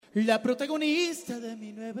la protagonista de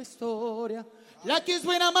mi nueva historia, la que es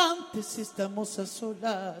buena amante si estamos a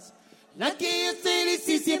solas, la que es feliz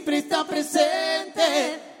y siempre está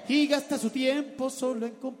presente y gasta su tiempo solo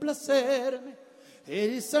en complacerme.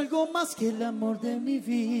 Eres algo más que el amor de mi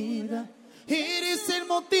vida, eres el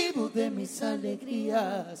motivo de mis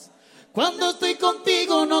alegrías. Cuando estoy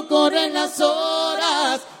contigo no corren las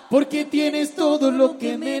horas, porque tienes todo lo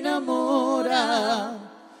que me enamora.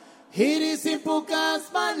 Eres en pocas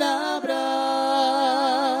palabras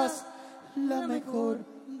la mejor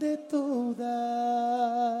de todas.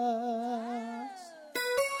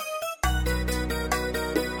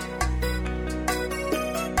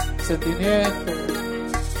 Sentimiento.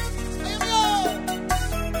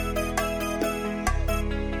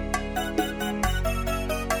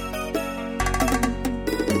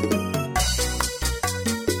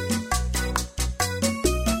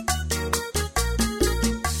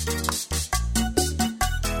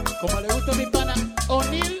 Como le gusta a mi pana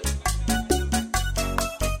O'Neill.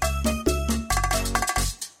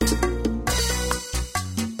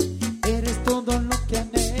 Eres todo lo que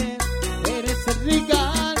anhelo, eres el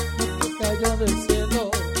regalo que cayó del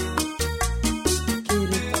cielo.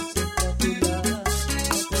 Quiero estar siempre a tu lado,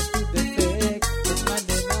 no tus defectos me han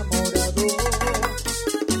enamorado.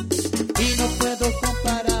 Y no puedo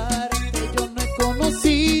comparar, que yo no he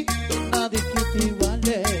conocido a nadie que te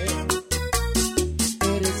iguale.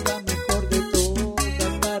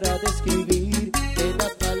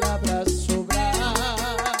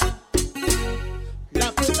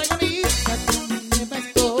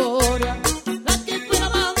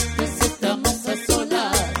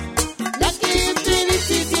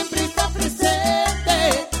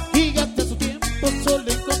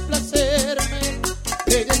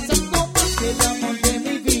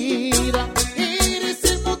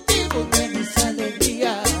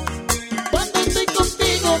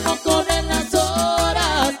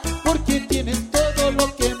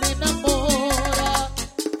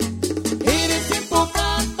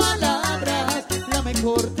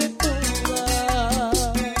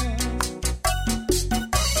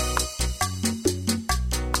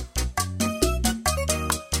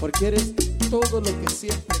 Porque eres todo lo que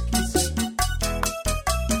siempre quise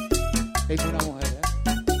en una mujer.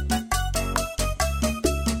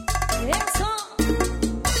 ¡Eso!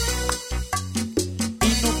 Y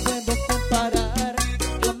no puedo comparar,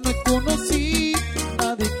 yo no conocí a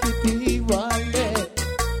nadie que te iguale.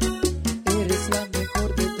 Eres la mejor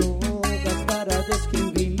de todas para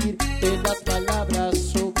describir de las palabras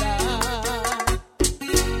sobran.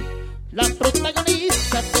 La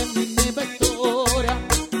protagonista de mi nueva historia,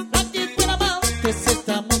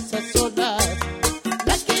 estamos a solas,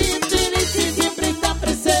 la que es feliz y siempre está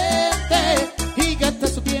presente y gasta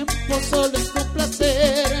su tiempo solo en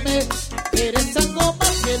complacerme. Eres algo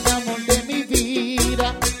más que el amor de mi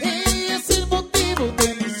vida, es el motivo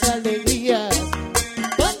de mis alegrías.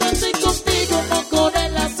 Cuando estoy contigo no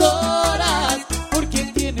corren las horas, porque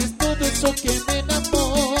tienes todo eso que me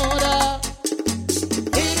enamora.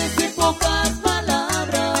 Eres en pocas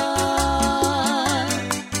palabras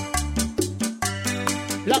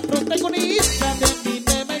la protagonista de mi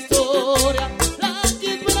nueva historia, la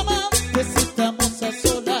que es buena amante si estamos a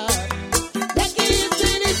solas, la que es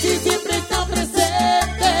feliz y siempre está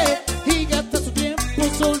presente y gasta su tiempo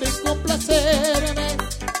solo en complacerme.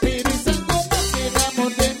 Eres algo más que el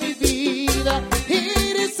amor de mi vida,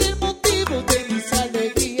 eres el motivo de mis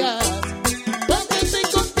alegrías. Cuando estoy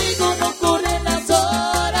contigo no corren las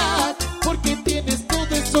horas, porque tienes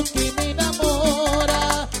todo eso que me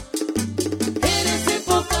enamora. Eres en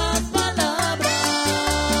pocas palabras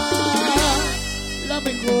la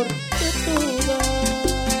mejor de todas.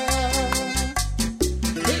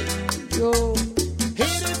 Yo,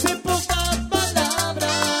 eres en pocas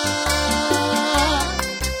palabras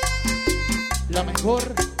la mejor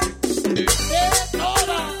de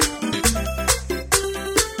todas.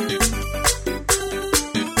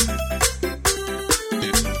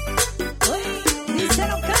 Oye,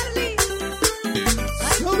 díselo, Carly.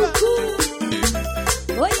 Ay, Soba. cucú.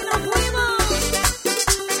 Oye, nos fuimos.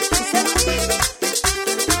 Díselo, amigo.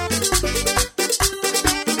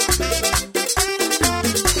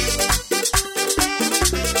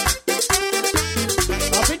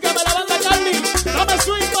 Apícame la banda, Carly. Dame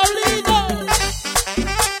swing, Pablito.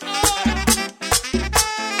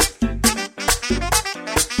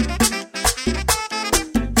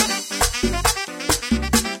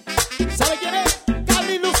 ¿Sabe quién es?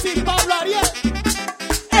 Carly, Lucy, Pablo, Ariel.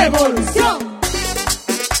 Evolución.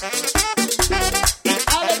 Y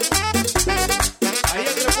Alex. Ahí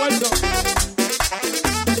el recuerdo.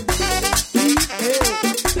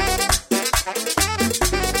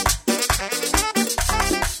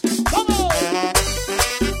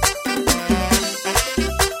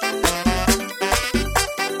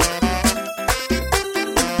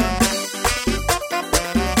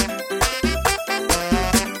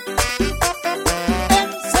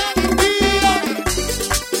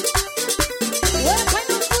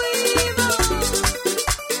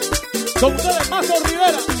 Con ustedes, Mejor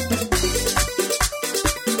Rivera.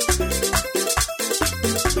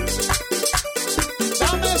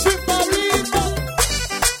 Dame sin Pablito.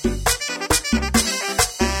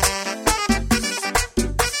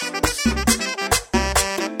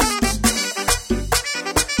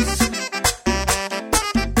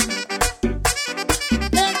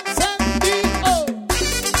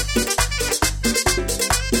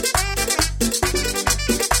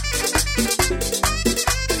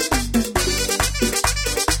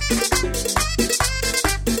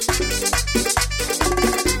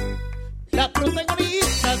 La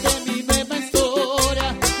protagonista de mi nueva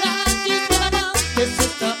historia, la que claramente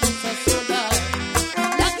estamos a solas,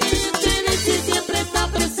 la que te dice siempre está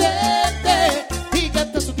presente y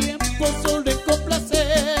gasta su tiempo solo en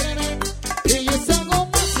complacerme. Ella es algo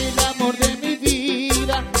más, el amor de mi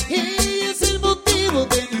vida, ella es el motivo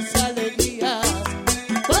de mis alegrías.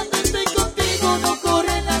 Cuando estoy contigo no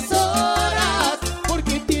corren las horas,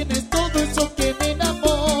 porque tienes todo eso que me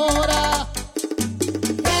enamora.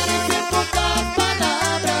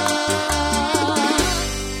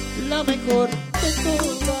 La mejor de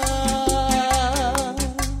todas.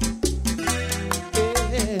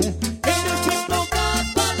 Eres en pocas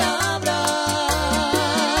palabras.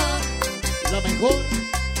 La mejor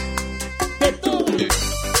de todas.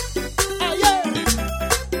 Ayer.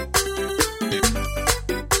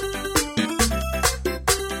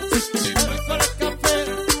 Si tú sabes con el café,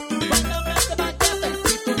 bailame este paquete.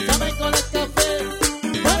 Si tú sabes con el café,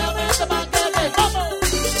 bailame este paquete. ¡Vamos!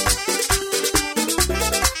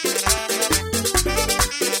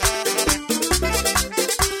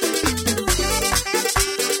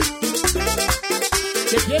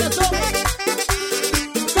 ¿Qué quieres tú?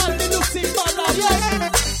 Dale luz y para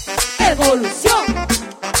bien. Evolución.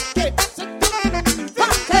 ¿Qué se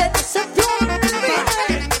Porque septiembre.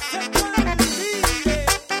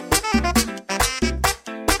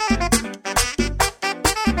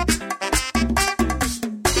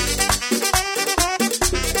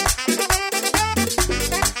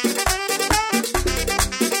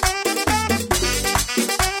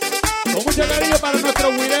 Con mucho cariño para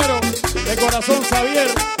nuestro guirero de corazón, Xavier.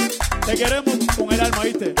 Te queremos con el alma,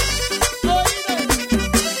 ¿viste?